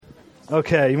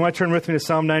Okay, you want to turn with me to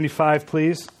Psalm 95,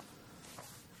 please?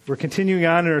 We're continuing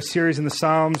on in our series in the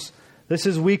Psalms. This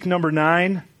is week number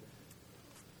 9.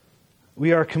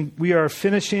 We are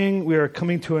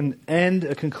coming to an end,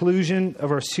 a conclusion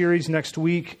of our series next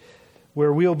week,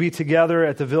 where we'll be together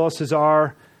at the Villa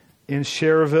Cesar in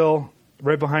Schererville,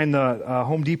 right behind the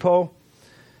Home Depot.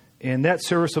 And that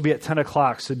service will be at 10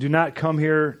 o'clock. So do not come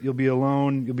here. You'll be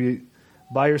alone. You'll be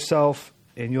by yourself,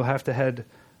 and you'll have to head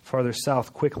farther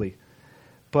south quickly.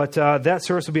 But that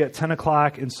service will be at 10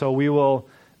 o'clock, and so we will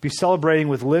be celebrating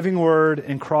with Living Word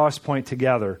and Crosspoint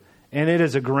together. And it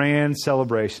is a grand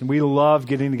celebration. We love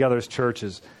getting together as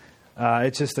churches.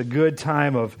 It's just a good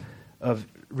time of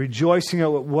rejoicing at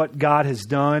what God has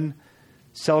done,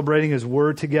 celebrating His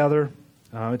Word together.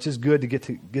 It's just good to get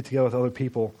together with other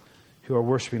people who are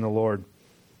worshiping the Lord.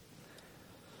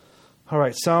 All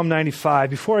right, Psalm 95.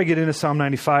 Before I get into Psalm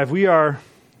 95, we are,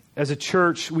 as a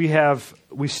church, we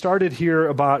started here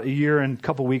about a year and a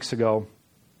couple weeks ago.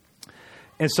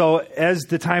 And so as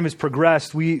the time has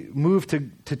progressed, we moved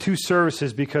to 2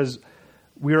 services because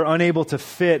we were unable to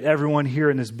fit everyone here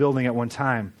in this building at one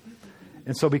time.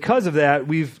 And so because of that,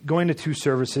 we've going to 2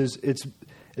 services.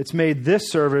 It's made this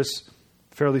service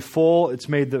fairly full. It's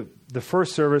made the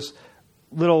first service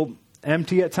a little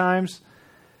empty at times.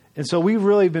 And so we've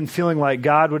really been feeling like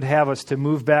God would have us to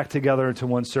move back together into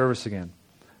one service again.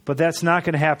 But that's not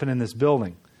going to happen in this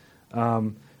building.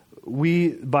 By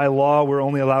law, we're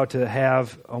only allowed to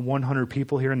have 100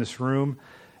 people here in this room.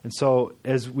 And so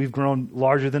as we've grown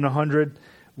larger than 100,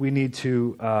 we need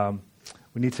to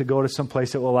go to some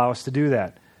place that will allow us to do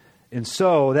that. And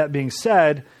so, that being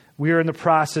said, we are in the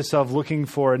process of looking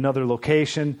for another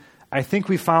location. I think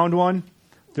we found one.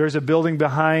 There's a building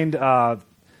behind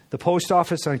the post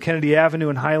office on Kennedy Avenue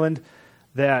in Highland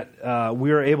that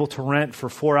we are able to rent for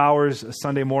 4 hours a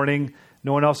Sunday morning.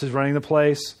 No one else is running the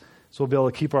place, so we'll be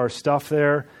able to keep our stuff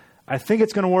there. I think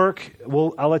it's going to work.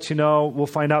 I'll let you know. We'll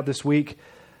find out this week.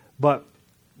 But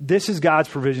this is God's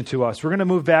provision to us. We're going to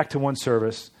move back to one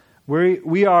service.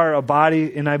 We are a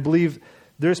body, and I believe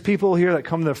there's people here that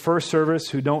come to the first service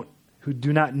who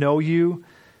do not know you,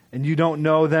 and you don't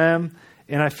know them.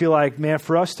 And I feel like, man,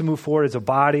 for us to move forward as a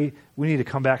body, we need to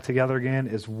come back together again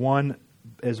as one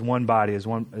body, as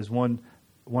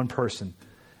one person.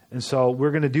 And so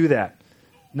we're going to do that.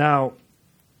 Now,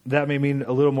 that may mean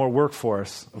a little more work for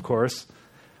us, of course,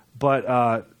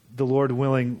 but the Lord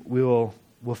willing, we'll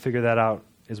figure that out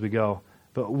as we go.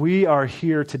 But we are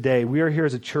here today. We are here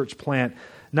as a church plant,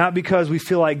 not because we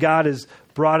feel like God has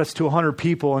brought us to 100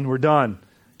 people and we're done.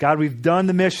 God, we've done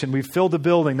the mission. We've filled the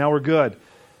building. Now we're good.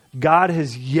 God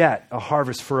has yet a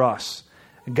harvest for us.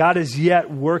 And God is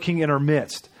yet working in our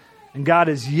midst. And God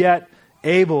is yet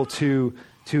able to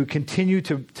continue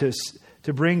to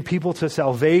bring people to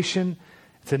salvation,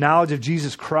 to knowledge of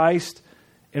Jesus Christ.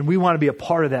 And we want to be a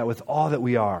part of that with all that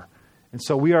we are. And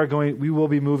so we will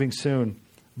be moving soon.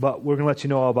 But we're going to let you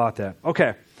know all about that.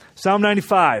 Okay, Psalm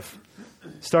 95,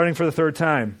 starting for the 3rd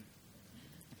time.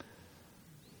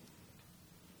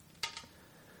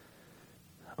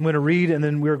 I'm going to read and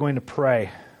then we're going to pray.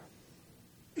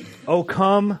 Oh,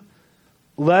 come,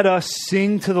 let us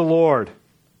sing to the Lord.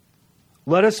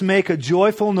 Let us make a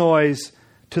joyful noise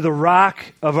to the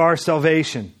rock of our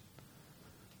salvation.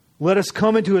 Let us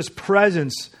come into His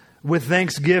presence with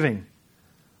thanksgiving.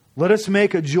 Let us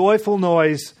make a joyful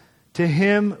noise to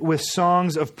Him with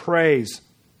songs of praise.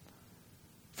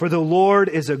 For the Lord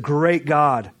is a great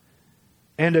God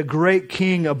and a great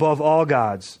King above all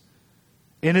gods.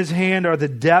 In His hand are the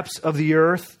depths of the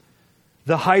earth.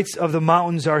 The heights of the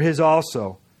mountains are His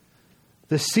also.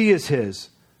 The sea is His,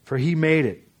 for He made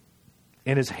it,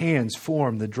 and His hands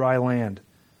formed the dry land.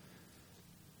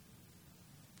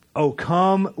 Oh,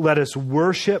 come, let us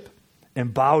worship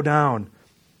and bow down.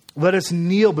 Let us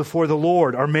kneel before the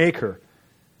Lord, our Maker.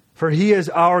 For He is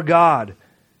our God,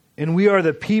 and we are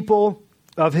the people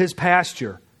of His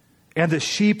pasture and the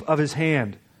sheep of His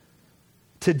hand.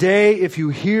 Today, if you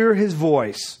hear His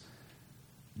voice,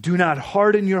 do not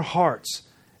harden your hearts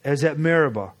as at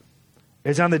Meribah,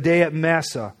 as on the day at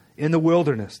Massah in the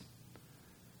wilderness,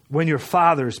 when your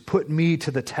fathers put me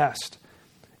to the test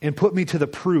and put me to the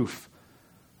proof,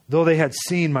 though they had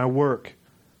seen my work.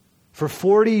 For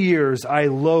 40 years I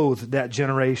loathed that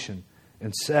generation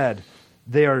and said,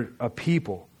 they are a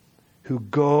people who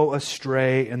go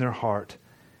astray in their heart,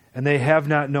 and they have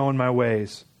not known my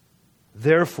ways.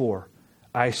 Therefore,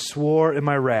 I swore in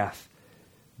my wrath,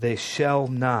 they shall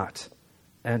not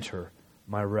enter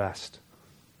my rest.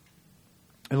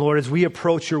 And Lord, as we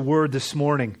approach your word this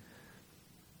morning,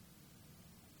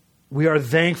 we are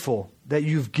thankful that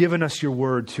you've given us your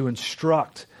word to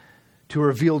instruct, to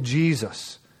reveal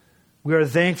Jesus. We are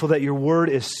thankful that your word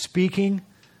is speaking,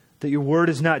 that your word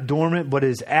is not dormant but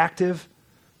is active.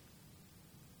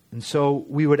 And so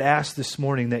we would ask this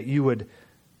morning that you would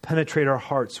penetrate our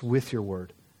hearts with your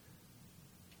word.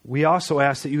 We also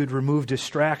ask that you would remove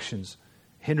distractions,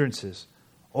 hindrances,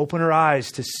 open our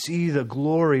eyes to see the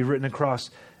glory written across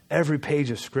every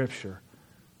page of Scripture.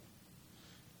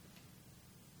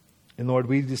 And Lord,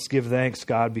 we just give thanks,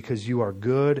 God, because you are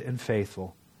good and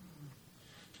faithful.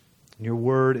 And your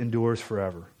word endures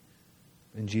forever.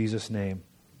 In Jesus' name,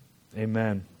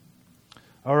 amen.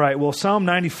 All right, well, Psalm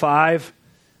 95,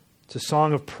 it's a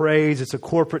song of praise. It's a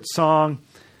corporate song.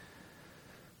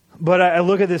 But I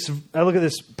look at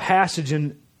this passage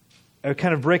and I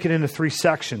kind of break it into three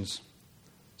sections.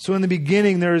 So in the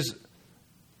beginning,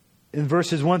 in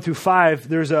verses 1 through 5,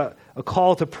 there's a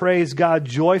call to praise God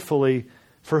joyfully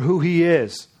for who He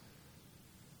is.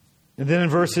 And then in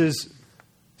verses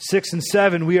 6 and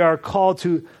 7, we are called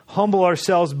to humble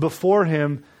ourselves before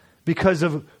Him because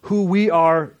of who we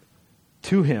are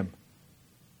to Him.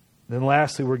 And then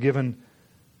lastly, we're given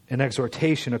an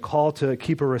exhortation, a call to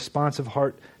keep a responsive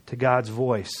heart to God's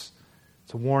voice.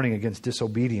 It's a warning against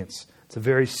disobedience. It's a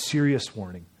very serious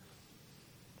warning.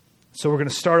 So we're going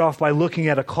to start off by looking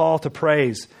at a call to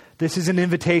praise. This is an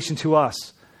invitation to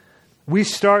us. We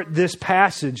start this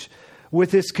passage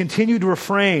with this continued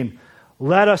refrain,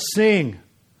 let us sing,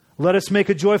 let us make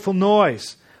a joyful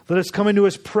noise, let us come into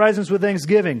His presence with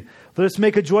thanksgiving, let us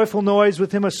make a joyful noise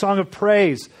with Him, a song of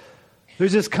praise.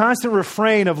 There's this constant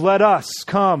refrain of let us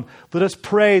come, let us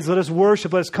praise, let us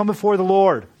worship, let us come before the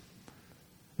Lord.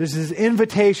 There's this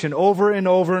invitation over and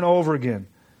over and over again.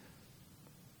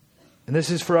 And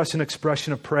this is for us an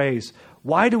expression of praise.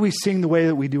 Why do we sing the way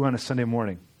that we do on a Sunday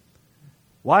morning?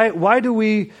 Why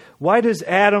does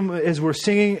Adam, as we're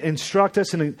singing, instruct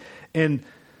us and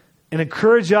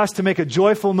encourage us to make a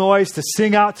joyful noise, to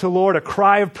sing out to the Lord, a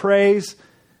cry of praise?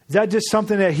 Is that just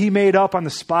something that He made up on the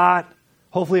spot?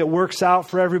 Hopefully it works out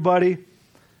for everybody.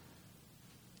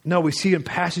 No, we see in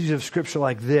passages of Scripture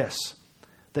like this,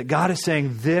 that God is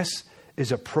saying this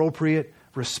is appropriate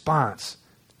response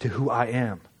to who I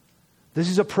am. This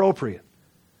is appropriate.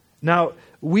 Now,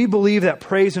 we believe that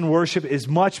praise and worship is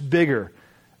much bigger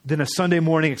than a Sunday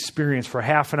morning experience for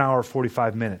half an hour,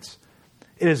 45 minutes.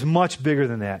 It is much bigger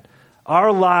than that.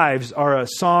 Our lives are a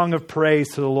song of praise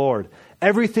to the Lord.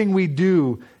 Everything we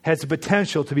do has the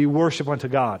potential to be worship unto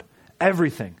God.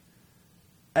 Everything.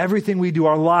 Everything we do,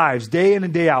 our lives, day in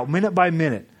and day out, minute by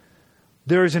minute,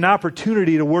 there is an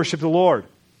opportunity to worship the Lord.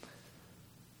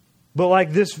 But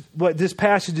like this, what this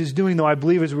passage is doing, though, I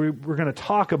believe, is we're going to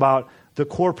talk about the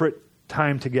corporate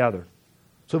time together.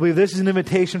 So I believe this is an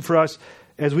invitation for us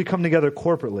as we come together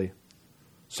corporately.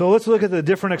 So let's look at the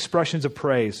different expressions of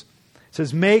praise. It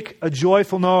says, make a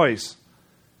joyful noise.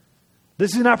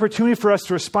 This is an opportunity for us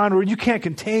to respond where you can't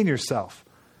contain yourself.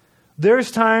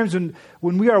 There's times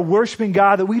when we are worshiping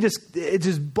God that it's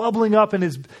just bubbling up and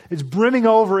it's brimming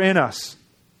over in us.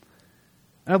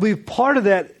 And I believe part of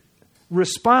that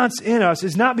response in us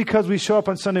is not because we show up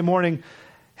on Sunday morning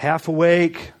half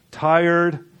awake,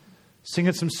 tired,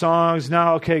 singing some songs.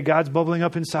 Now, okay, God's bubbling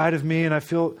up inside of me and I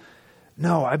feel...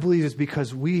 No, I believe it's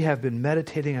because we have been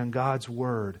meditating on God's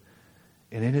Word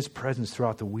and in His presence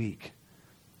throughout the week.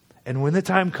 And when the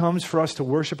time comes for us to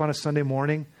worship on a Sunday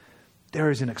morning, there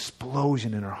is an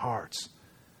explosion in our hearts.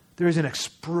 There is an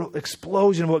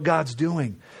explosion of what God's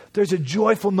doing. There's a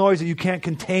joyful noise that you can't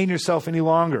contain yourself any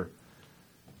longer.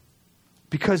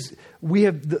 Because we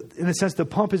have, in a sense, the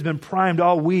pump has been primed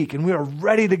all week and we are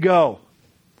ready to go.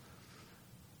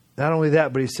 Not only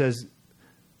that, but He says,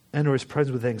 enter His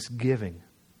presence with thanksgiving.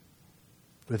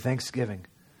 With thanksgiving.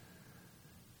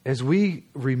 As we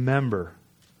remember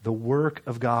the work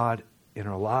of God in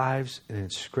our lives and in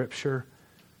Scripture,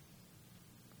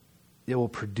 it will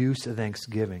produce a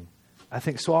thanksgiving. I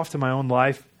think so often in my own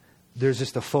life, there's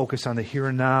just a focus on the here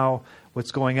and now,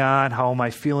 what's going on, how am I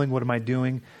feeling, what am I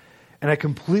doing? And I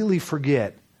completely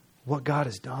forget what God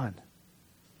has done.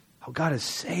 How God has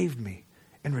saved me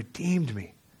and redeemed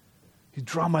me. He's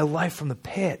drawn my life from the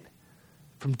pit,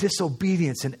 from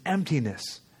disobedience and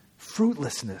emptiness,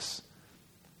 fruitlessness.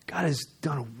 God has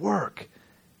done a work,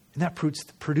 and that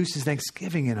produces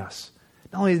thanksgiving in us.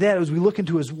 Not only that, as we look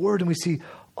into His Word and we see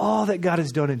all that God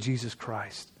has done in Jesus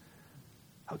Christ,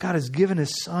 how God has given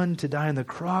His Son to die on the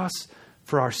cross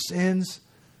for our sins,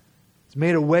 He's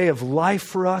made a way of life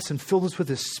for us and filled us with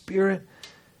His Spirit.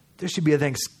 There should be a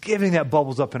thanksgiving that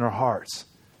bubbles up in our hearts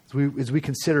as we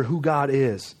consider who God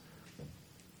is.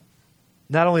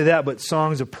 Not only that, but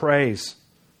songs of praise.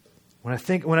 When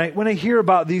I hear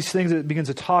about these things that it begins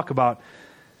to talk about,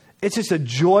 It's just a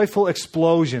joyful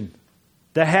explosion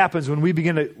that happens when we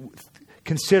begin to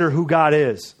consider who God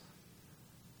is.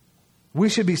 We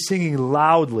should be singing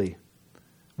loudly.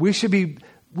 We should be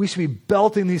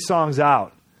belting these songs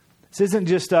out. This isn't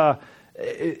just,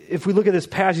 if we look at this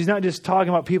passage, he's not just talking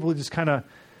about people who just kind of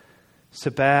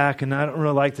sit back and I don't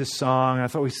really like this song. I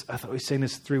thought we sang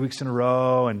this 3 weeks in a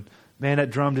row, and man, that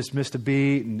drum just missed a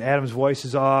beat, and Adam's voice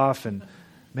is off, and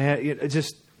man,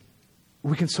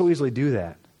 we can so easily do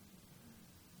that.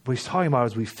 What he's talking about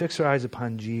is we fix our eyes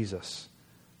upon Jesus.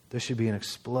 There should be an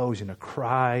explosion, a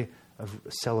cry of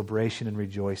celebration and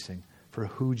rejoicing for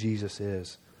who Jesus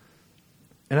is.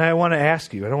 And I want to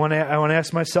ask you, I want to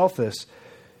ask myself this: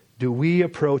 do we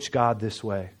approach God this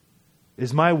way?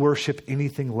 Is my worship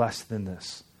anything less than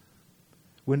this?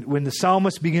 When the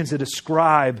psalmist begins to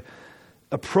describe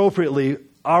appropriately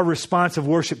our response of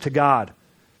worship to God,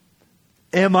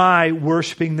 am I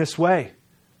worshiping this way?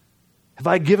 Have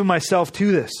I given myself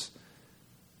to this?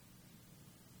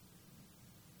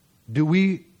 Do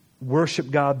we worship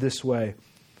God this way?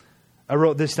 I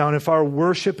wrote this down. If our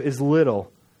worship is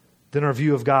little, then our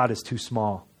view of God is too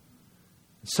small.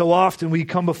 So often we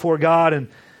come before God and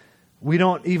we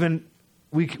don't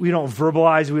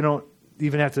verbalize, we don't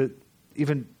even have to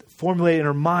even formulate in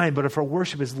our mind, but if our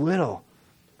worship is little,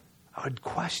 I would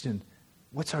question,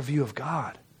 what's our view of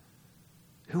God?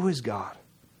 Who is God?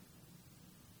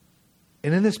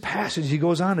 And in this passage, he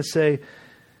goes on to say,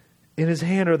 in his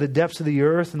hand are the depths of the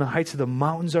earth, and the heights of the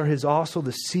mountains are his also.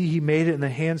 The sea he made it, and the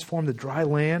hands formed the dry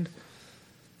land.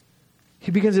 He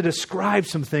begins to describe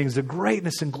some things, the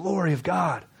greatness and glory of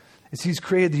God as he's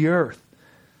created the earth.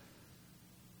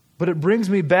 But it brings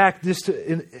me back just to,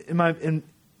 it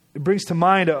brings to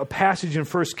mind a passage in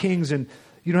 1 Kings, and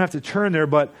you don't have to turn there,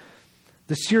 but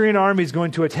the Syrian army is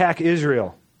going to attack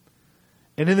Israel.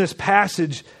 And in this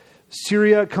passage,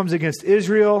 Syria comes against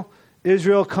Israel.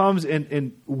 Israel comes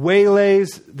and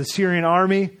waylays the Syrian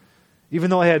army, even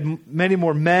though they had many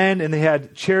more men and they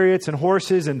had chariots and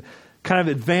horses and kind of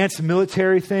advanced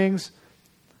military things.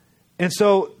 And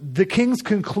so the king's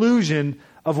conclusion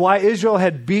of why Israel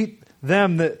had beat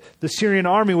them, the Syrian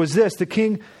army, was this. The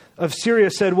king of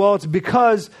Syria said, well, it's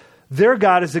because their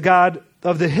God is the God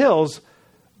of the hills,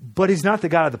 but he's not the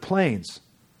God of the plains.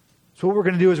 So what we're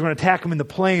going to do is we're going to attack them in the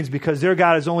plains because their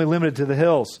God is only limited to the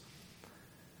hills.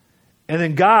 And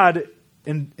then God,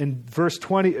 in verse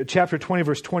 20, chapter 20,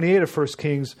 verse 28 of 1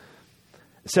 Kings,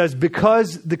 says,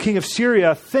 because the king of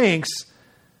Syria thinks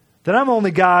that I'm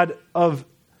only God of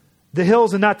the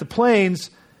hills and not the plains,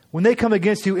 when they come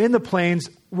against you in the plains,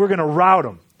 we're going to rout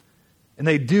them. And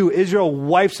they do. Israel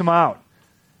wipes them out.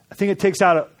 I think it takes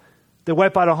out, they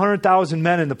wipe out 100,000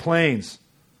 men in the plains.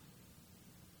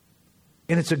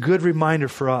 And it's a good reminder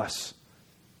for us.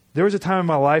 There was a time in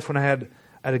my life when I had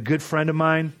a good friend of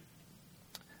mine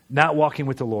not walking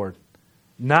with the Lord,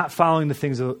 not following the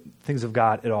things of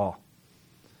God at all.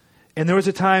 And there was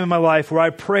a time in my life where I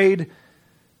prayed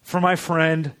for my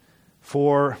friend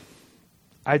for,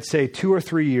 I'd say, 2 or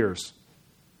 3 years.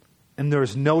 And there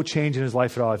was no change in his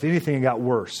life at all. If anything, it got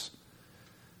worse.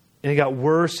 And it got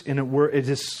worse, and it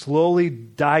just slowly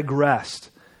digressed.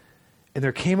 And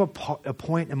there came a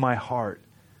point in my heart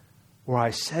where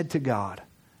I said to God,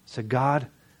 God,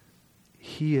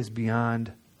 he is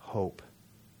beyond hope.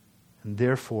 And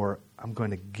therefore, I'm going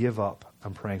to give up.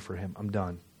 I'm praying for him. I'm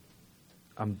done.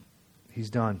 He's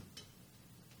done.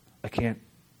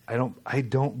 I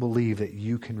don't believe that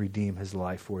you can redeem his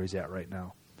life where he's at right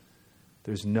now.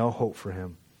 There's no hope for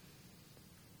him.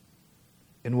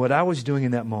 And what I was doing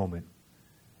in that moment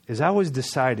is I was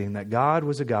deciding that God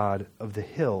was a God of the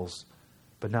hills,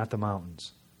 but not the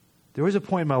mountains. There was a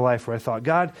point in my life where I thought,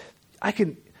 God, I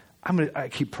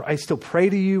still pray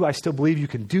to you. I still believe you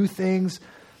can do things.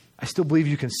 I still believe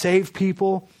you can save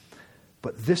people.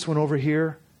 But this one over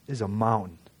here is a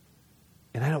mountain.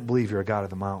 And I don't believe you're a God of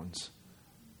the mountains.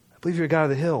 I believe you're a God of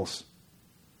the hills.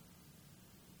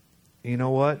 And you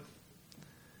know what?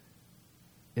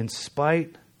 In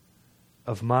spite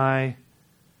of my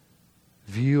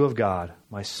view of God,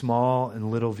 my small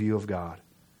and little view of God,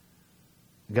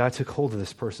 God took hold of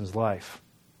this person's life.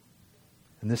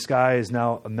 And this guy is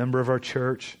now a member of our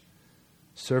church,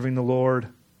 serving the Lord.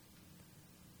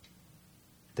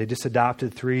 They just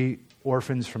adopted 3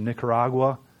 orphans from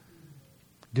Nicaragua,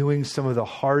 doing some of the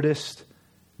hardest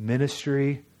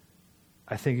ministry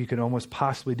I think you can almost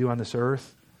possibly do on this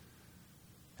earth.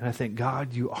 And I think,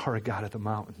 God, you are a God of the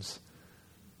mountains.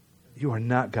 You are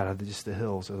not God of just the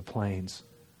hills or the plains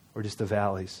or just the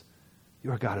valleys.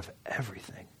 You are God of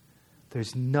everything.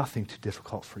 There's nothing too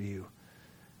difficult for you.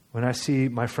 When I see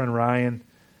my friend Ryan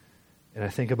And I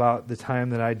think about the time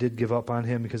that I did give up on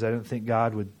him because I didn't think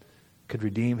God could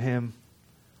redeem him.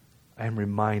 I am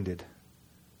reminded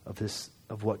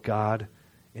of what God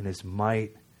in his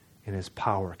might and his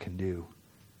power can do.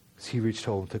 Because he reached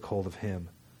hold and took hold of him.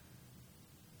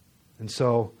 And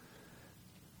so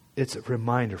it's a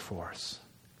reminder for us.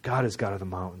 God is God of the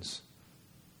mountains.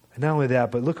 And not only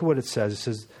that, but look at what it says. It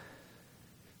says,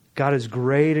 God is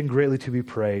great and greatly to be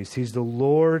praised. He's the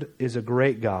Lord, is a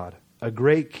great God, a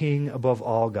great King above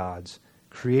all gods,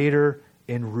 creator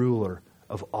and ruler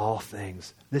of all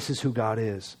things. This is who God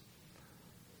is.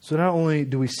 So not only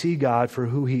do we see God for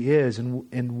who he is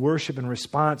and worship in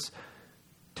response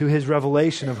to his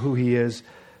revelation of who he is,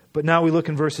 but now we look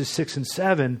in verses 6 and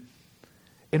 7,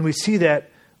 and we see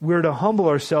that we're to humble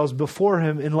ourselves before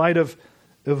him in light of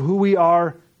who we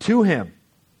are to him.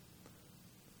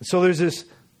 So there's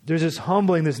this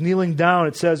humbling, this kneeling down.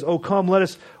 It says, "Oh, come, let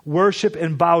us worship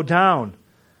and bow down.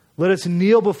 Let us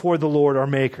kneel before the Lord our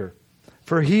Maker.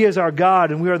 For he is our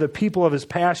God, and we are the people of his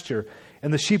pasture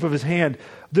and the sheep of his hand."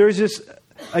 There's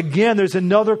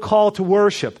another call to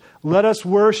worship. Let us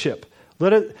worship.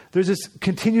 There's this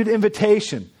continued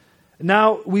invitation.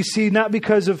 Now we see not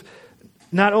because of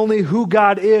not only who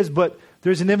God is, but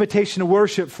there's an invitation to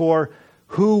worship for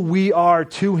who we are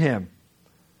to him.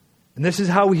 And this is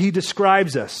how he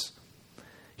describes us.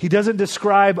 He doesn't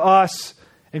describe us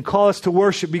and call us to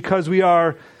worship because we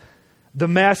are the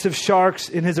massive sharks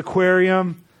in his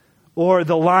aquarium, or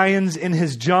the lions in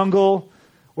his jungle,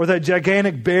 or the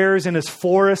gigantic bears in his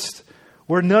forest.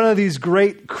 We're none of these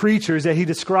great creatures that he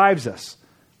describes us.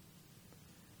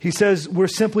 He says we're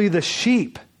simply the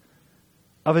sheep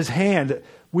of his hand.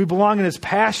 We belong in his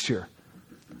pasture.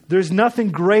 There's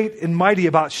nothing great and mighty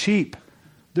about sheep.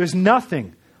 There's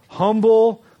nothing.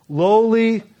 Humble,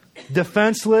 lowly,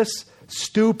 defenseless,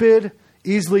 stupid,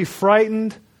 easily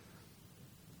frightened.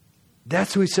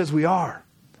 That's who he says we are.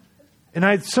 And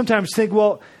I sometimes think,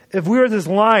 well, if we were this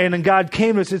lion and God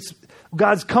came to us,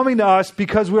 God's coming to us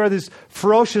because we are these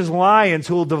ferocious lions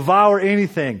who will devour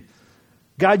anything.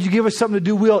 God, you give us something to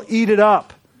do, we'll eat it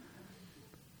up.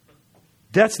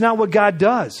 That's not what God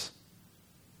does.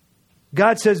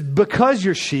 God says, because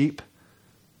you're sheep,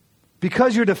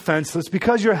 because you're defenseless,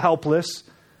 because you're helpless,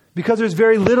 because there's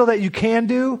very little that you can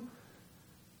do,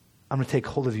 I'm going to take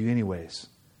hold of you anyways.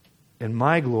 And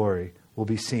my glory will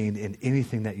be seen in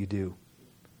anything that you do.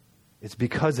 It's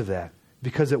because of that.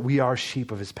 Because that we are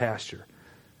sheep of his pasture.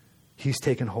 He's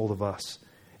taken hold of us.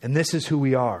 And this is who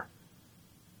we are.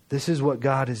 This is what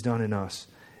God has done in us.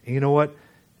 And you know what?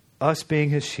 Us being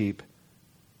his sheep,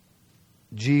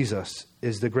 Jesus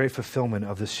is the great fulfillment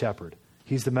of this shepherd.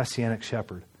 He's the messianic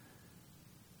shepherd.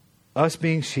 Us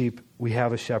being sheep, we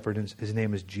have a shepherd, and his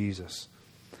name is Jesus.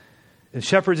 And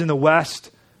shepherds in the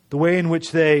West, the way in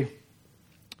which they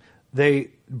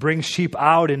bring sheep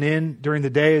out and in during the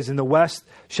day is in the West,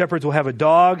 shepherds will have a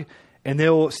dog, and they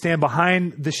will stand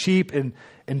behind the sheep and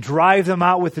drive them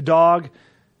out with the dog.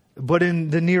 But in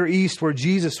the Near East, where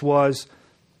Jesus was,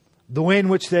 the way in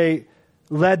which they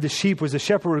led the sheep was the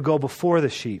shepherd would go before the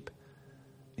sheep.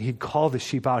 He'd call the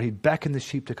sheep out. He'd beckon the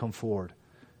sheep to come forward.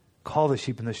 Call the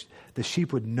sheep, and the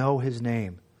sheep would know his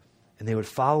name. And they would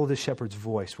follow the shepherd's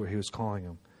voice where he was calling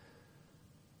them.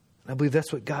 And I believe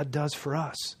that's what God does for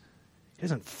us. He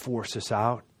doesn't force us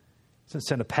out. He doesn't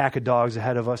send a pack of dogs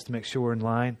ahead of us to make sure we're in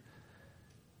line.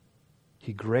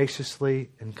 He graciously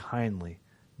and kindly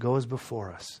goes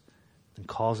before us and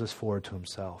calls us forward to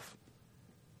himself.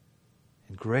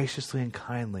 And graciously and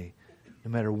kindly, no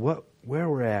matter where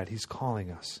we're at, he's calling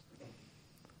us.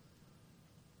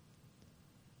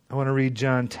 I want to read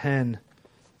John 10,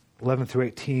 11 through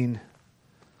 18.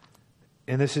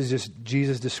 And this is just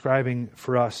Jesus describing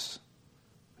for us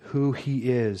who he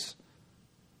is.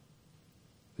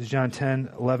 This is John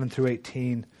 10, 11 through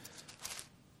 18. It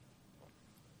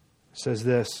says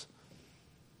this: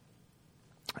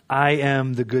 I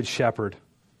am the good shepherd.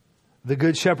 The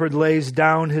good shepherd lays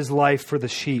down his life for the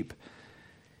sheep.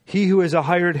 He who is a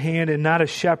hired hand and not a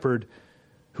shepherd,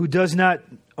 who does not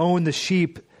own the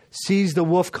sheep, sees the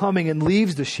wolf coming and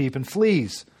leaves the sheep and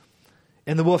flees.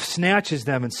 And the wolf snatches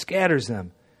them and scatters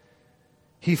them.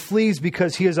 He flees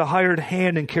because he is a hired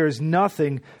hand and cares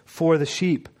nothing for the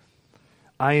sheep.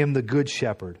 I am the good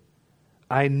shepherd.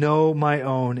 I know my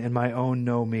own, and my own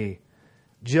know me.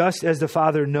 Just as the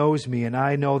Father knows me, and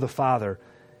I know the Father,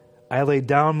 I lay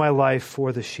down my life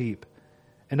for the sheep.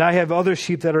 And I have other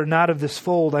sheep that are not of this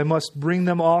fold. I must bring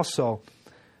them also,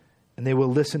 and they will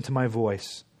listen to my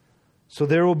voice. So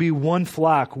there will be one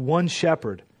flock, one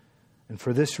shepherd. And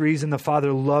for this reason the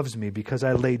Father loves me, because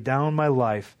I laid down my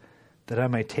life that I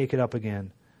might take it up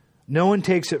again. No one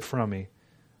takes it from me,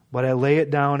 but I lay it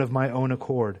down of my own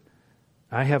accord.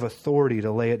 I have authority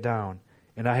to lay it down,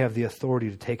 and I have the authority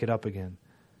to take it up again.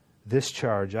 This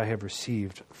charge I have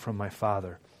received from my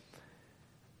Father.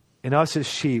 In us as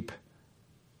sheep,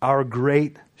 our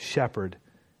great shepherd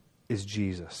is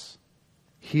Jesus.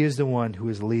 He is the one who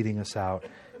is leading us out.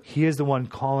 He is the one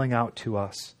calling out to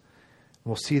us.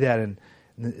 We'll see that in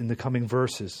the coming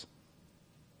verses.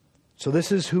 So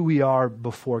this is who we are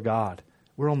before God.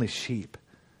 We're only sheep.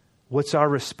 What's our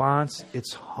response?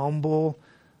 It's humble,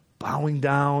 bowing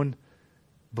down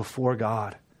before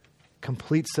God.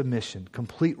 Complete submission,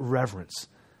 complete reverence.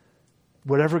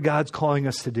 Whatever God's calling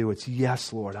us to do, it's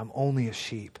yes, Lord, I'm only a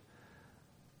sheep.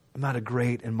 I'm not a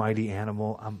great and mighty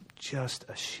animal. I'm just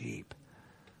a sheep.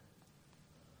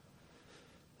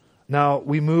 Now,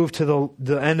 we move to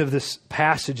the end of this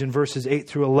passage in verses 8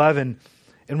 through 11,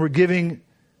 and we're giving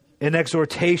an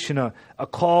exhortation, a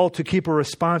call to keep a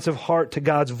responsive heart to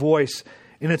God's voice.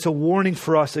 And it's a warning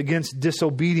for us against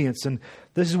disobedience. And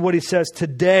this is what he says: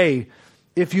 today,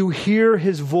 if you hear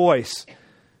his voice,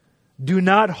 do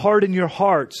not harden your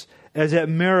hearts as at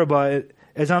Meribah,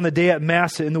 as on the day at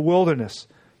Massah in the wilderness,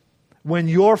 when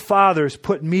your fathers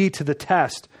put me to the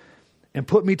test and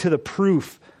put me to the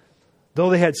proof, though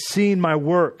they had seen my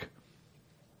work.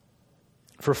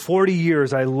 For 40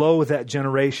 years I loathed that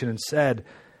generation and said,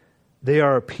 they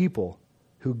are a people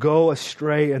who go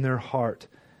astray in their heart.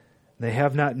 They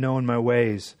have not known my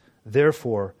ways.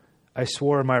 Therefore I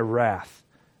swore in my wrath,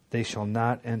 they shall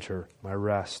not enter my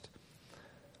rest.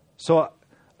 So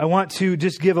I want to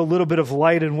just give a little bit of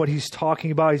light in what he's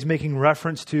talking about. He's making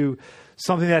reference to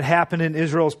something that happened in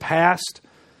Israel's past.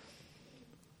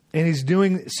 And he's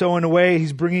doing so in a way,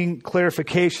 he's bringing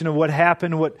clarification of what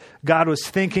happened, what God was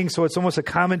thinking. So it's almost a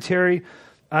commentary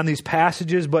on these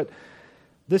passages. But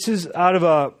this is out of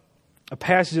a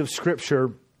passage of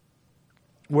Scripture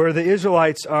where the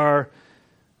Israelites are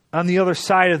on the other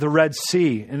side of the Red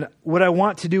Sea. And what I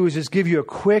want to do is just give you a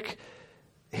quick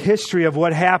history of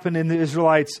what happened in the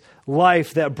Israelites'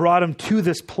 life that brought them to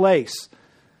this place.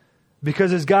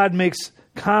 Because as God makes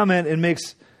comment and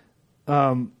makes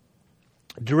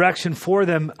direction for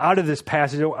them out of this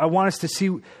passage, I want us to see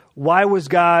why was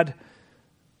God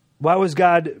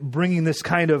bringing this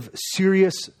kind of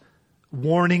serious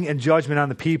warning and judgment on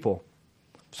the people.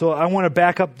 So I want to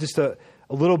back up just a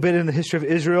little bit in the history of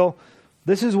Israel.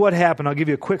 This is what happened. I'll give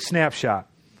you a quick snapshot.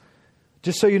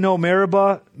 Just so you know,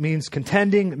 Meribah means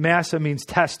contending, Massah means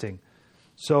testing.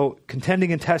 So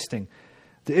contending and testing.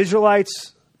 The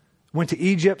Israelites went to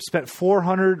Egypt, spent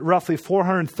roughly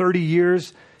 430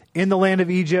 years in the land of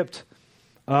Egypt.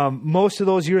 Most of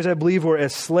those years, I believe, were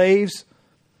as slaves.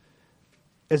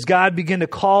 As God began to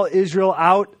call Israel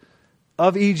out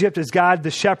of Egypt, as God,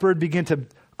 the shepherd, began to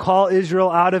call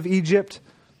Israel out of Egypt,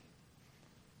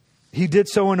 he did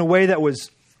so in a way that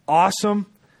was awesome.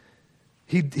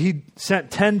 He sent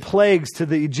 10 plagues to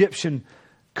the Egyptian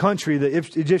country, the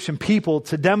Egyptian people,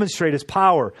 to demonstrate his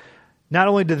power, not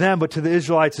only to them, but to the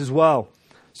Israelites as well.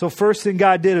 So first thing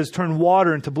God did is turn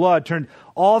water into blood, turned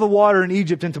all the water in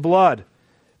Egypt into blood.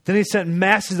 Then he sent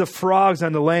masses of frogs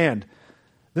on the land.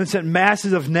 Then sent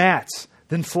masses of gnats,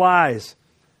 then flies.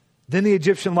 Then the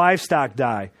Egyptian livestock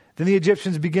die. Then the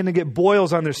Egyptians begin to get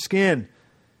boils on their skin.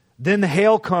 Then the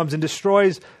hail comes and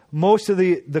destroys most of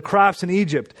the crops in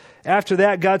Egypt. After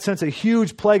that, God sends a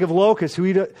huge plague of locusts who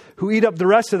eat up the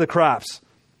rest of the crops.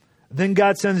 Then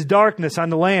God sends darkness on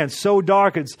the land, so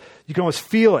dark you can almost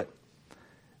feel it.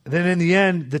 And then in the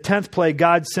end, the 10th plague,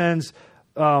 God sends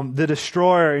the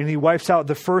destroyer, and he wipes out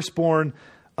the firstborn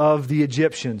of the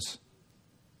Egyptians.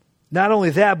 Not only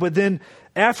that, but then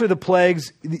after the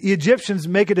plagues, the Egyptians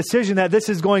make a decision that this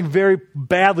is going very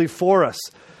badly for us.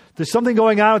 There's something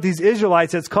going on with these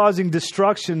Israelites that's causing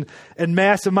destruction in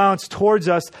mass amounts towards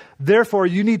us. Therefore,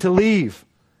 you need to leave.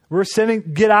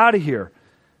 Get out of here.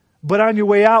 But on your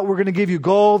way out, we're going to give you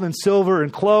gold and silver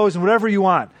and clothes and whatever you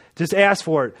want. Just ask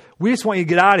for it. We just want you to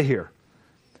get out of here.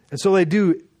 And so they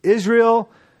do. Israel,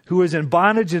 who is in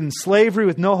bondage and slavery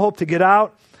with no hope to get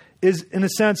out, is in a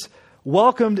sense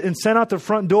welcomed and sent out the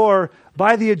front door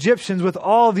by the Egyptians with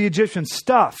all of the Egyptian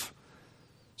stuff.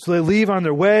 So they leave on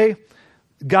their way.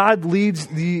 God leads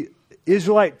the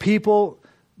Israelite people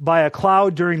by a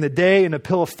cloud during the day and a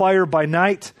pillar of fire by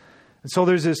night. And so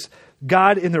there's this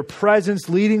God in their presence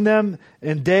leading them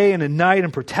in day and in night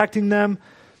and protecting them.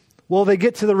 Well, they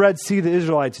get to the Red Sea, the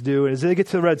Israelites do. And as they get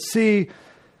to the Red Sea,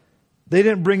 they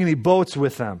didn't bring any boats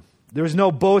with them. There was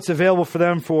no boats available for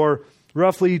them for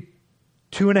roughly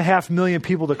 2.5 million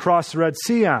people to cross the Red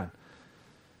Sea on.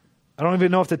 I don't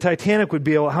even know if the Titanic would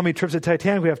be able, how many trips the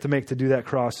Titanic we have to make to do that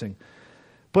crossing.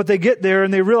 But they get there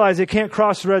and they realize they can't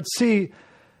cross the Red Sea.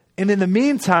 And in the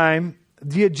meantime,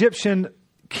 the Egyptian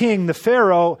king, the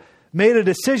Pharaoh, made a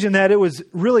decision that it was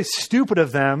really stupid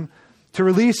of them to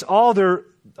release all their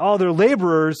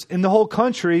laborers in the whole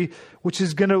country, which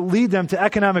is going to lead them to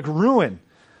economic ruin.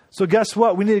 So guess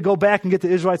what? We need to go back and get the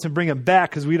Israelites and bring them back,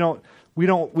 because we don't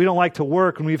like to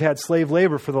work when we've had slave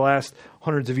labor for the last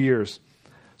hundreds of years.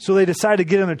 So they decide to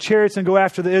get in their chariots and go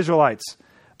after the Israelites.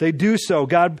 They do so.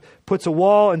 God puts a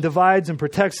wall and divides and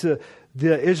protects the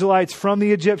Israelites from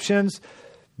the Egyptians.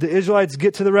 The Israelites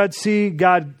get to the Red Sea.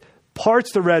 God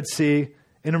parts the Red Sea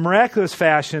in a miraculous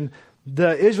fashion.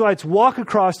 The Israelites walk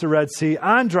across the Red Sea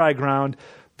on dry ground.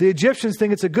 The Egyptians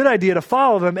think it's a good idea to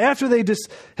follow them. After they just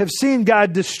have seen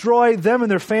God destroy them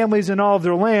and their families and all of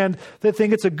their land, they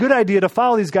think it's a good idea to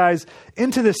follow these guys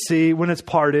into the sea when it's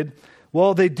parted.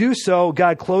 Well, they do so.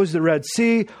 God closes the Red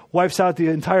Sea, wipes out the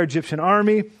entire Egyptian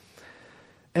army.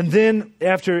 And then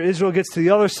after Israel gets to the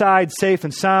other side, safe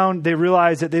and sound, they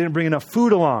realize that they didn't bring enough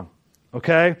food along.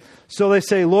 Okay? So they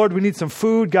say, Lord, we need some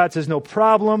food. God says, no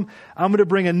problem. I'm going to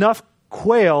bring enough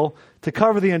quail to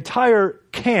cover the entire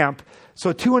camp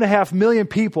so 2.5 million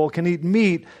people can eat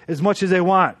meat as much as they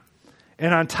want.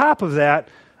 And on top of that,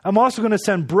 I'm also going to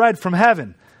send bread from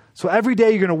heaven. So every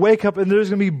day you're going to wake up and there's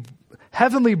going to be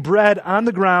heavenly bread on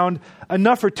the ground,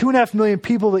 enough for 2.5 million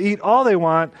people to eat all they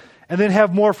want, and then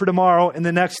have more for tomorrow and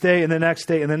the next day and the next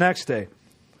day and the next day.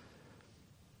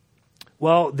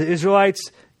 Well, the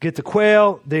Israelites get the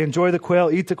quail, they enjoy the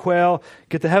quail, eat the quail,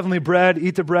 get the heavenly bread,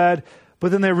 eat the bread, but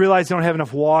then they realize they don't have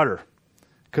enough water.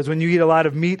 Because when you eat a lot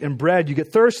of meat and bread, you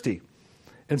get thirsty.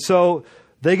 And so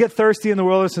they get thirsty in the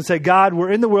wilderness and say, God, we're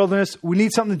in the wilderness, we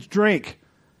need something to drink.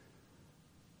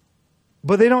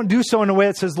 But they don't do so in a way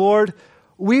that says, Lord,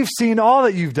 we've seen all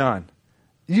that you've done.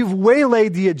 You've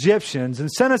waylaid the Egyptians and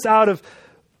sent us out of,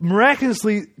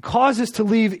 miraculously caused us to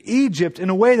leave Egypt in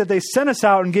a way that they sent us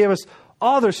out and gave us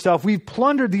all their stuff. We've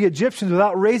plundered the Egyptians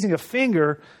without raising a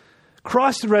finger,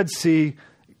 crossed the Red Sea,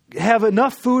 have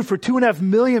enough food for 2.5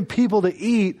 million people to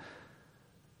eat.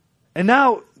 And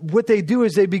now what they do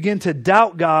is they begin to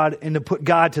doubt God and to put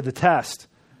God to the test.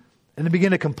 And they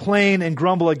begin to complain and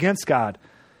grumble against God.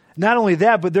 Not only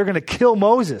that, but they're going to kill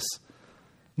Moses.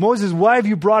 Moses, why have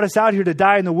you brought us out here to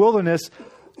die in the wilderness?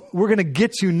 We're going to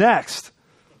get you next.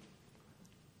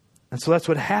 And so that's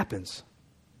what happens.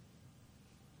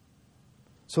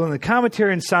 So in the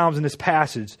commentary in Psalms in this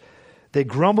passage, they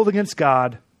grumbled against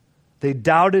God. They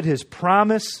doubted his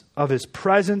promise of his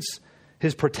presence,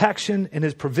 his protection, and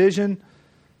his provision.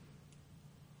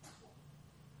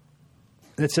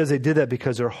 And it says they did that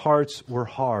because their hearts were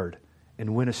hard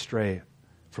and went astray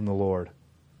from the Lord.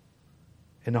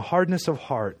 In the hardness of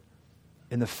heart,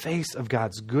 in the face of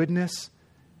God's goodness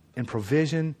and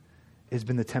provision, has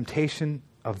been the temptation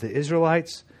of the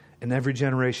Israelites and every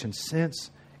generation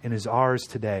since, and is ours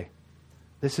today.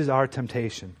 This is our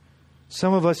temptation.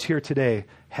 Some of us here today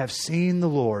have seen the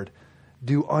Lord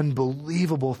do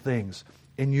unbelievable things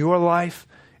in your life,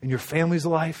 in your family's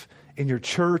life, in your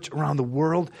church, around the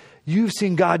world. You've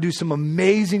seen God do some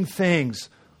amazing things.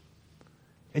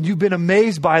 And you've been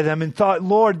amazed by them and thought,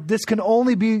 Lord, this can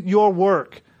only be your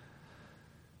work.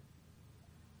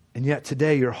 And yet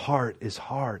today your heart is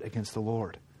hard against the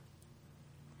Lord.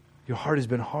 Your heart has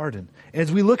been hardened. And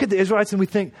as we look at the Israelites and we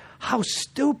think, how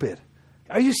stupid.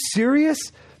 Are you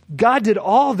serious? God did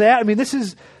all that. I mean, this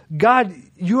is God,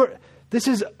 this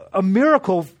is a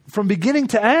miracle from beginning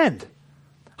to end.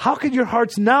 How could your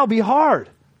hearts now be hard?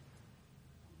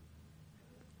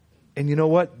 And you know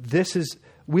what?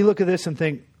 We look at this and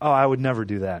think, oh, I would never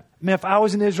do that. I mean, if I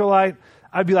was an Israelite,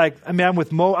 I'd be like, I mean,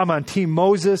 I'm on Team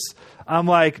Moses. I'm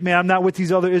like, man, I'm not with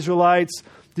these other Israelites.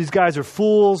 These guys are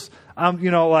fools. I'm,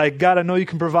 like, God, I know you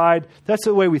can provide. That's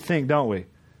the way we think, don't we?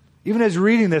 Even as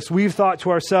reading this, we've thought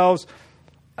to ourselves,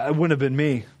 it wouldn't have been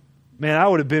me. Man, I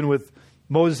would have been with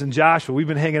Moses and Joshua. We've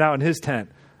been hanging out in his tent.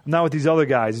 I'm not with these other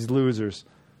guys, these losers.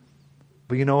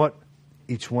 But you know what?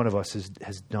 Each one of us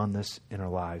has done this in our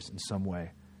lives in some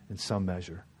way, in some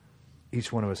measure.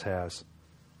 Each one of us has.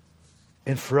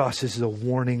 And for us, this is a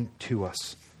warning to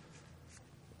us.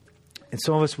 And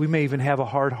some of us, we may even have a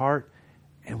hard heart,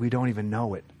 and we don't even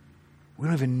know it. We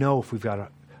don't even know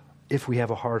if we have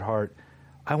a hard heart.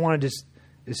 I want to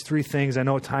there's 3 things. I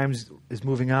know time is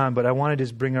moving on, but I want to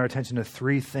just bring our attention to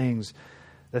 3 things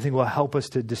that I think will help us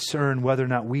to discern whether or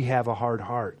not we have a hard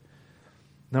heart.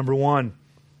 Number 1,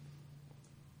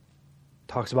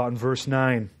 talks about in verse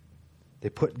 9, they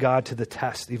put God to the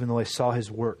test, even though they saw his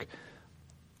work.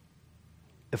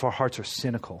 If our hearts are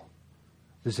cynical,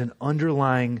 there's an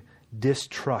underlying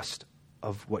distrust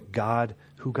of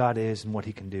who God is and what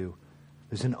he can do.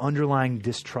 There's an underlying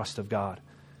distrust of God.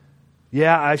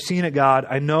 Yeah, I've seen it, God.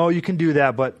 I know you can do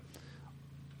that, but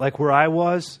like where I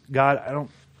was, God,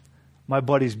 my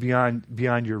buddy's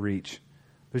beyond your reach.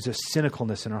 There's a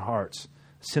cynicalness in our hearts,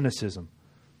 cynicism.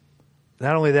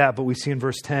 Not only that, but we see in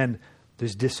verse 10,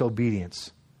 there's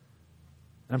disobedience.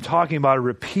 I'm talking about a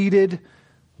repeated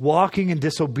walking in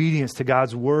disobedience to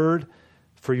God's word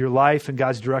for your life and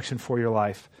God's direction for your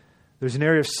life. There's an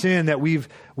area of sin that we've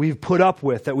put up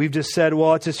with, that we've just said,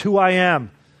 well, it's just who I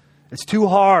am. It's too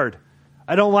hard.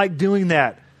 I don't like doing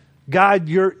that. God,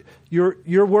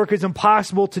 your work is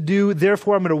impossible to do.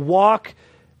 Therefore, I'm going to walk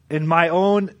in my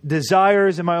own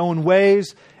desires and my own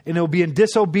ways, and it will be in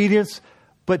disobedience,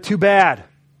 but too bad.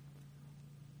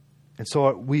 And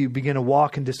so we begin to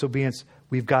walk in disobedience.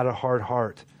 We've got a hard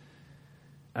heart.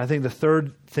 I think the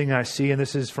third thing I see, and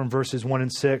this is from verses 1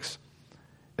 and 6,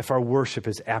 if our worship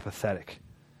is apathetic.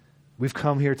 We've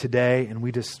come here today and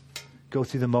we just go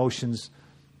through the motions.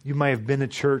 You might have been to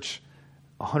church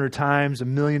 100 times,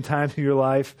 1,000,000 times in your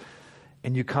life,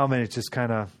 and you come and it's just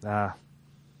kind of,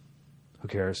 who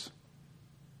cares?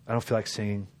 I don't feel like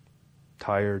singing.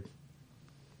 Tired.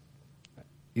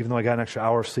 Even though I got an extra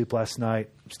hour of sleep last night,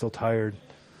 I'm still tired.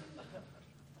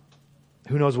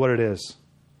 Who knows what it is?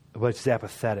 But it's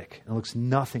apathetic. It looks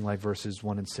nothing like verses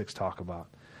 1 and 6 talk about.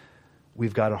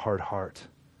 We've got a hard heart.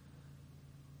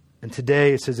 And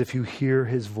today it says, if you hear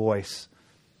his voice,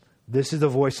 this is the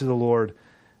voice of the Lord.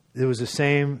 It was the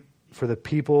same for the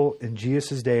people in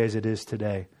Jesus' day as it is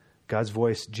today. God's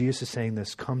voice, Jesus is saying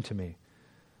this, come to me,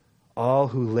 all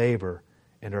who labor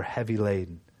and are heavy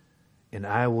laden, and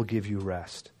I will give you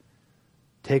rest.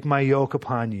 Take my yoke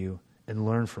upon you and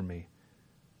learn from me,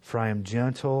 for I am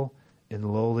gentle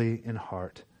and lowly in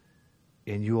heart,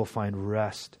 and you will find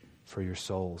rest for your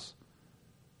souls.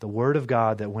 The word of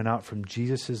God that went out from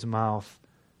Jesus' mouth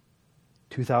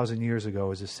 2,000 years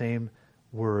ago is the same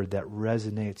word that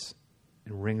resonates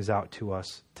and rings out to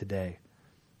us today.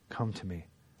 Come to me.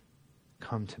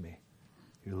 Come to me.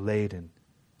 You're laden,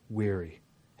 weary,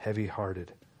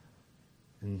 heavy-hearted.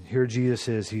 And here Jesus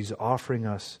is. He's offering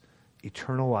us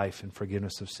eternal life and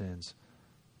forgiveness of sins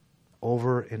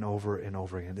over and over and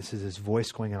over again. This is his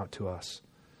voice going out to us.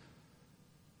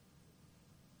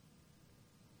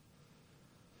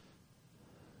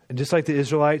 And just like the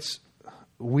Israelites,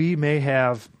 we may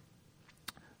have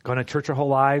gone to church our whole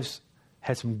lives,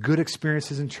 had some good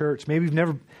experiences in church. Maybe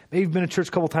you've been to church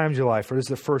a couple times in your life, or this is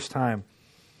the first time.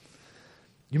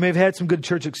 You may have had some good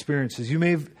church experiences. You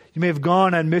may have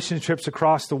gone on mission trips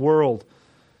across the world.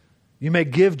 You may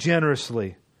give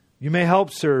generously. You may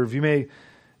help serve. You may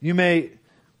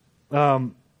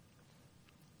have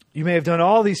done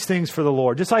all these things for the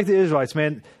Lord. Just like the Israelites,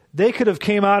 man, they could have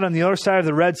came out on the other side of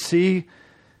the Red Sea,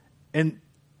 and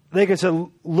they could say,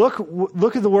 look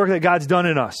at the work that God's done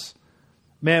in us.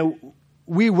 Man,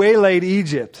 we waylaid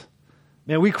Egypt.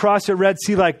 Man, we crossed the Red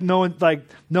Sea like no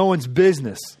one's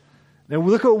business. Man,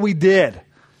 look at what we did.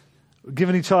 We're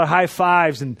giving each other high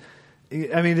fives. And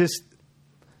I mean,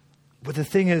 but the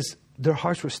thing is, their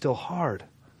hearts were still hard.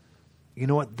 You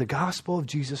know what? The gospel of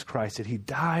Jesus Christ, that he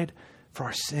died for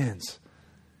our sins,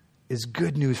 is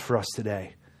good news for us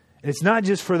today. And it's not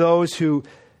just for those who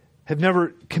have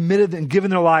never committed and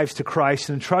given their lives to Christ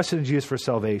and trusted in Jesus for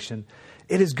salvation.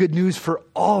 It is good news for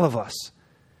all of us.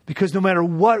 Because no matter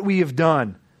what we have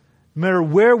done, no matter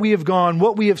where we have gone,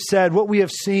 what we have said, what we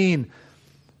have seen,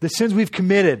 the sins we've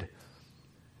committed,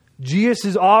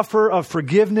 Jesus' offer of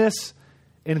forgiveness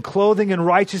and clothing and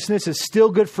righteousness is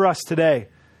still good for us today.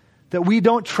 That we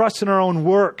don't trust in our own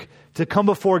work to come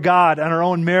before God on our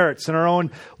own merits and our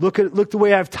own, look the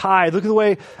way I've tithed, look at the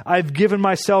way I've given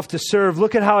myself to serve,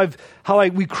 look at how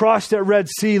we crossed that Red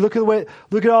Sea, look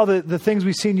at all the things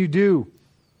we've seen you do.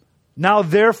 Now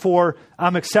therefore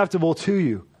I'm acceptable to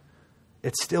you.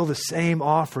 It's still the same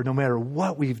offer no matter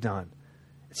what we've done.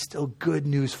 It's still good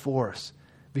news for us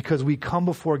because we come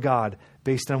before God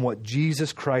based on what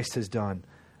Jesus Christ has done,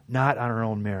 not on our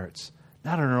own merits,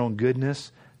 not on our own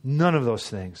goodness, none of those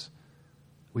things.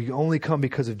 We only come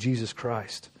because of Jesus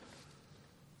Christ.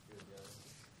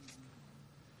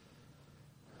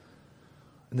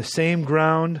 And the same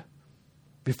ground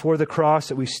before the cross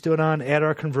that we stood on at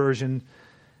our conversion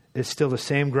is still the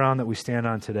same ground that we stand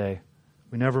on today.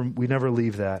 We never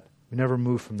leave that. We never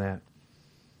move from that.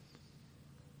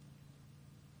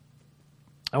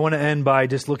 I want to end by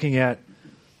just looking at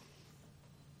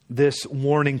this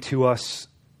warning to us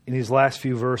in these last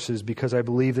few verses because I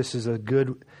believe this is a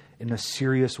good and a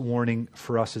serious warning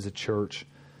for us as a church.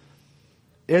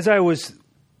 As I was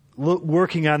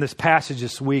working on this passage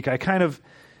this week, I kind of,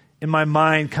 in my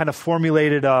mind, kind of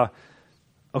formulated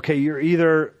okay, you're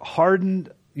either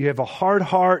hardened, you have a hard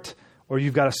heart, or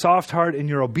you've got a soft heart and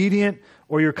you're obedient,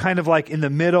 or you're kind of like in the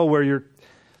middle where you're,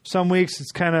 some weeks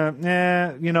it's kind of,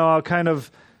 I'll kind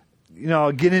of,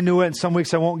 get into it, and some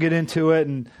weeks I won't get into it,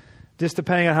 and just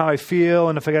depending on how I feel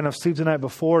and if I got enough sleep the night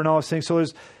before and all those things. So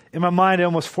there's, in my mind, I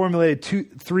almost formulated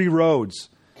 3 roads,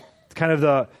 kind of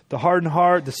the hardened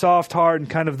heart, the soft heart, and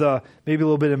kind of the maybe a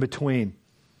little bit in between.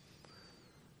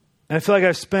 And I feel like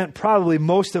I've spent probably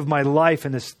most of my life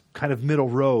in this kind of middle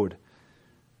road.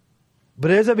 But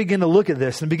as I begin to look at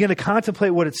this and begin to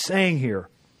contemplate what it's saying here,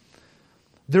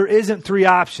 there isn't 3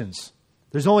 options.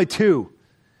 There's only 2.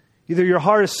 Either your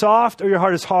heart is soft or your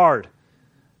heart is hard.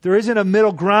 There isn't a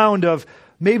middle ground of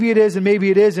maybe it is and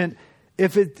maybe it isn't.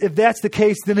 If that's the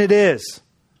case, then it is.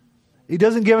 He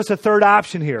doesn't give us a third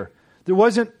option here. There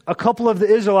wasn't a couple of the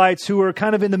Israelites who were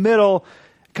kind of in the middle,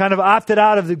 kind of opted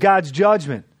out of God's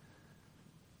judgment.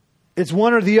 It's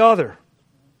one or the other.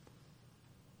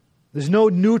 There's no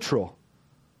neutral.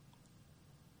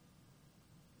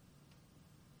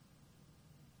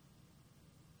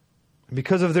 And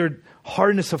because of their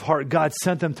hardness of heart, God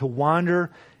sent them to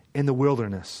wander in the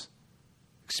wilderness,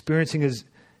 experiencing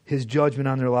His judgment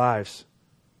on their lives.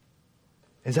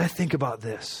 As I think about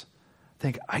this,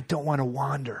 I don't want to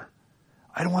wander.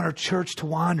 I don't want our church to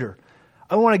wander.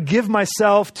 I want to give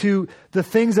myself to the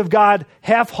things of God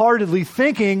half-heartedly,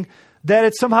 thinking that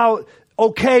it's somehow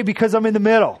okay because I'm in the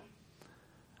middle.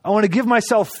 I want to give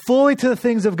myself fully to the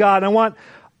things of God. I want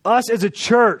us as a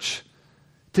church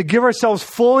to give ourselves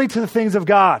fully to the things of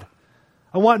God.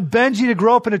 I want Benji to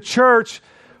grow up in a church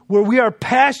where we are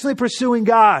passionately pursuing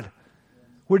God.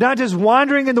 We're not just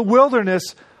wandering in the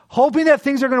wilderness, hoping that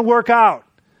things are going to work out.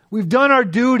 We've done our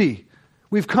duty.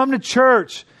 We've come to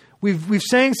church. We've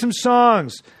sang some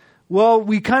songs. Well,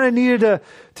 we kind of needed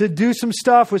to do some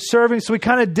stuff with serving, so we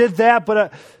kind of did that.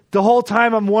 But the whole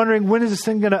time I'm wondering, when is this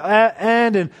thing going to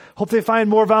end? And hope they find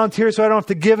more volunteers so I don't have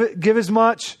to give as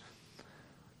much.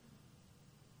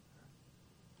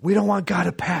 We don't want God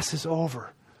to pass us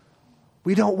over.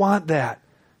 We don't want that.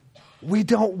 We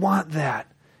don't want that.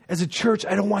 As a church,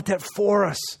 I don't want that for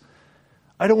us.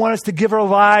 I don't want us to give our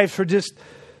lives for just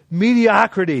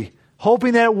mediocrity,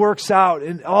 hoping that it works out,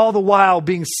 and all the while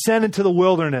being sent into the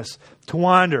wilderness to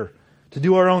wander, to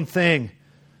do our own thing.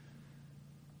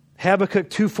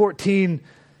 Habakkuk 2:14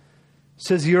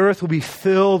 says the earth will be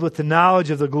filled with the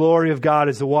knowledge of the glory of God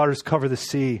as the waters cover the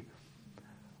sea.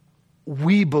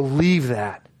 We believe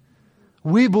that.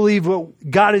 We believe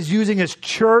what God is using His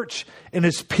church and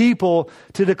His people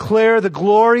to declare the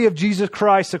glory of Jesus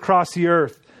Christ across the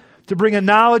earth, to bring a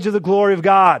knowledge of the glory of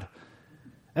God.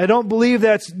 I don't believe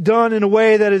that's done in a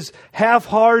way that is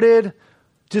half-hearted,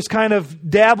 just kind of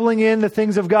dabbling in the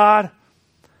things of God.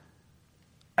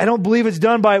 I don't believe it's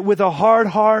done with a hard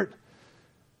heart.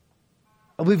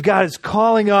 I believe God is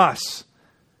calling us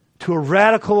to a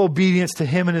radical obedience to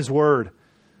Him and His Word,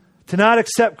 to not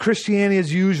accept Christianity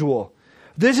as usual.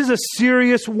 This is a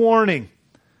serious warning.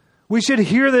 We should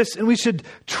hear this and we should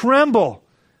tremble.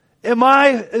 Is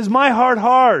my heart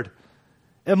hard?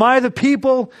 Am I the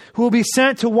people who will be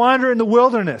sent to wander in the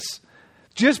wilderness?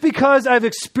 Just because I've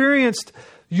experienced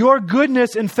your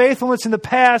goodness and faithfulness in the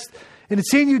past and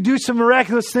seen you do some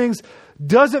miraculous things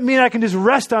doesn't mean I can just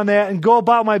rest on that and go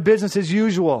about my business as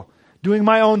usual, doing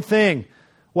my own thing.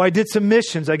 Well, I did some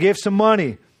missions. I gave some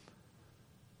money.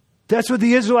 That's what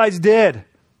the Israelites did.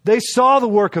 They saw the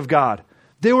work of God.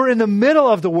 They were in the middle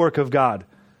of the work of God.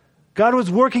 God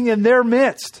was working in their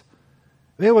midst.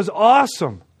 It was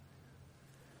awesome.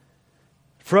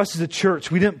 For us as a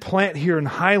church, we didn't plant here in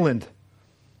Highland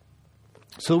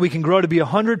so that we can grow to be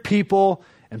 100 people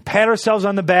and pat ourselves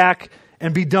on the back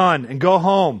and be done and go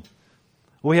home.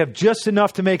 We have just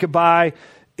enough to make it by.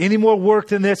 Any more work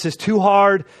than this is too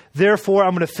hard. Therefore,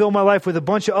 I'm going to fill my life with a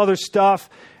bunch of other stuff.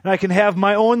 And I can have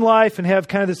my own life and have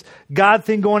kind of this God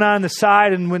thing going on the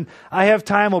side. And when I have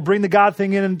time, I'll bring the God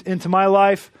thing into my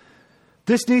life.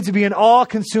 This needs to be an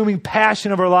all-consuming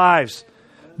passion of our lives.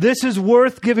 This is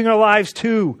worth giving our lives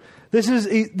to. This is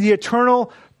the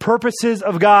eternal purposes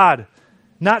of God.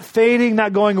 Not fading,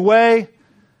 not going away.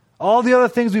 All the other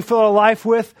things we fill our life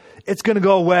with, it's going to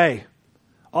go away.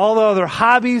 All the other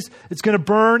hobbies, it's going to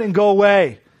burn and go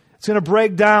away. It's going to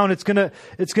break down. It's going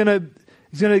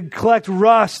to collect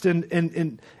rust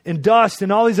and dust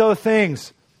and all these other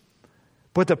things.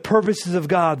 But the purposes of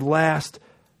God last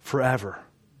forever.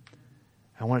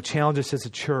 I want to challenge us as a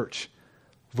church.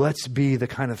 Let's be the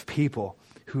kind of people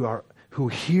who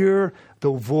hear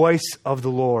the voice of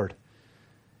the Lord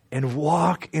and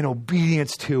walk in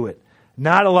obedience to it,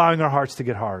 not allowing our hearts to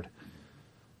get hard.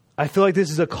 I feel like this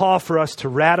is a call for us to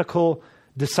radical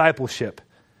discipleship.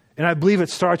 And I believe it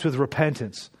starts with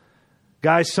repentance.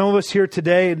 Guys, some of us here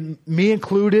today, and me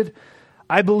included,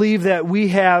 I believe that we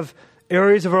have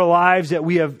areas of our lives that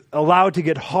we have allowed to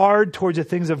get hard towards the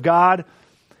things of God,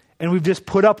 and we've just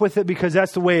put up with it because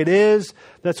that's the way it is,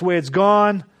 that's the way it's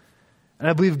gone. And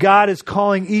I believe God is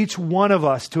calling each one of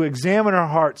us to examine our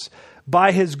hearts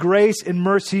by His grace and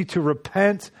mercy to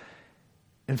repent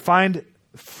and find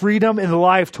freedom in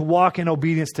life to walk in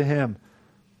obedience to Him.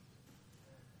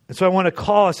 And so I want to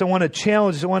call us, I want to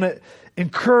challenge us, I want to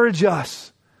encourage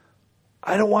us.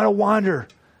 I don't want to wander.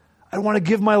 I don't want to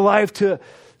give my life to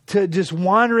just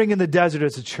wandering in the desert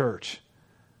as a church.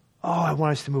 Oh, I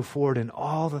want us to move forward in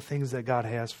all the things that God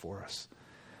has for us.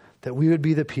 That we would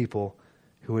be the people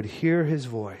who would hear His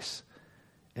voice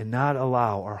and not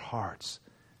allow our hearts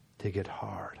to get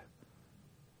hard,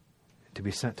 to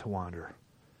be sent to wander.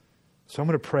 So I'm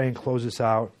going to pray and close this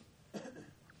out.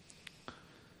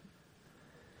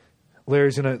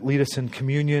 Larry's going to lead us in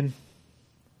communion.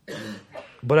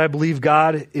 But I believe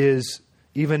God is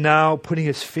even now putting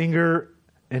His finger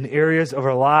in areas of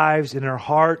our lives, in our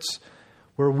hearts,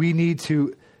 where we need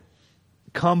to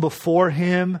come before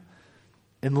Him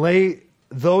and lay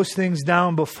those things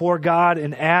down before God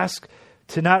and ask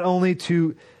to not only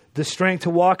to the strength to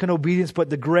walk in obedience, but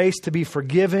the grace to be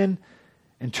forgiven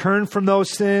and turn from those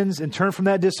sins and turn from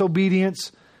that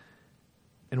disobedience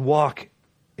and walk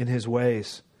in His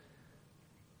ways.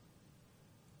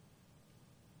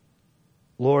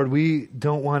 Lord, we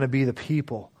don't want to be the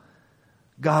people.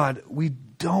 God, we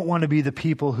don't want to be the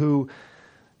people who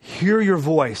hear Your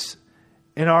voice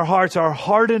and our hearts are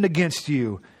hardened against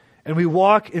You and we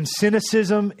walk in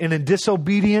cynicism and in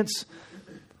disobedience.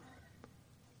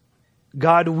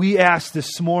 God, we ask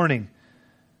this morning,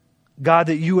 God,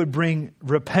 that You would bring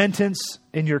repentance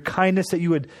in Your kindness, that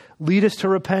You would lead us to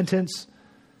repentance.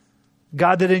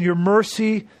 God, that in Your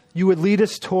mercy, You would lead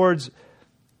us towards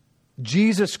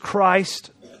Jesus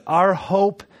Christ, our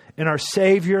hope and our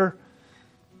Savior.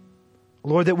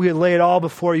 Lord, that we would lay it all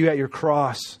before You at Your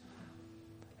cross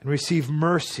and receive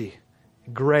mercy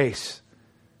and grace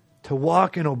to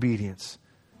walk in obedience.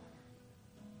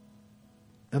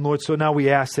 And Lord, so now we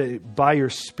ask that by Your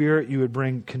Spirit You would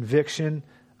bring conviction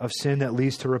of sin that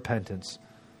leads to repentance.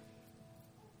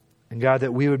 And God,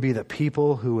 that we would be the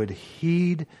people who would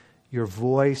heed Your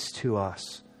voice to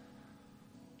us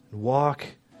and walk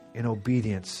in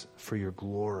obedience for Your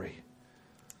glory,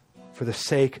 for the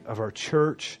sake of our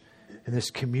church and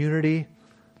this community,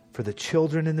 for the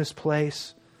children in this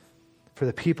place, for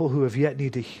the people who have yet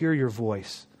need to hear Your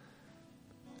voice.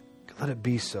 Let it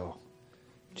be so.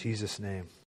 In Jesus' name.